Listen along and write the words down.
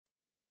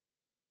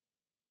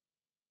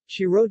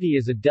Chiroti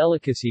is a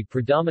delicacy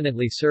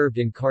predominantly served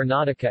in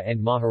Karnataka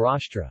and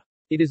Maharashtra.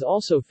 It is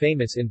also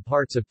famous in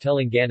parts of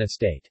Telangana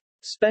state,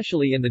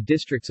 especially in the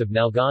districts of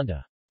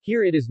Nalgonda.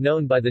 Here it is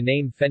known by the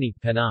name Feni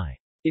Penai.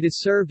 It is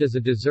served as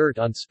a dessert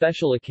on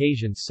special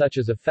occasions such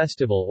as a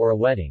festival or a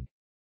wedding.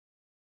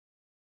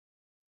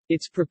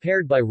 It's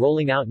prepared by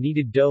rolling out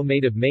kneaded dough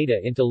made of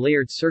maida into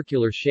layered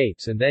circular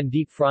shapes and then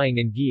deep frying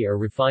in ghee or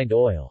refined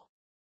oil.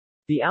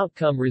 The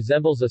outcome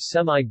resembles a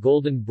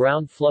semi-golden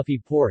brown fluffy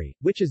puri,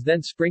 which is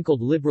then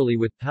sprinkled liberally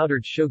with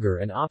powdered sugar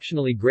and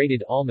optionally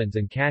grated almonds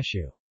and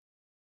cashew.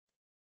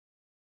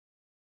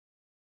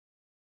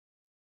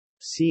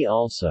 See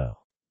also: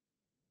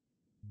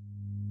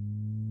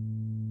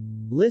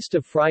 List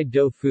of fried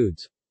dough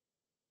foods,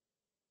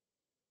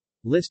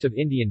 List of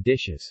Indian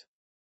dishes.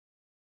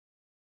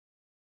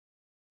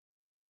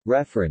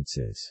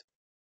 References.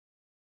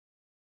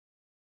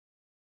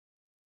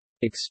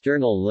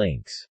 External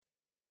links.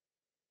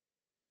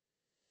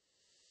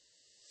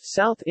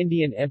 South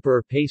Indian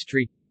Emperor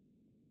pastry,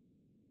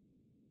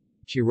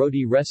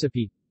 Chiroti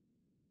recipe,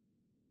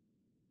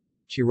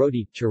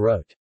 Chiroti,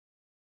 Chirot.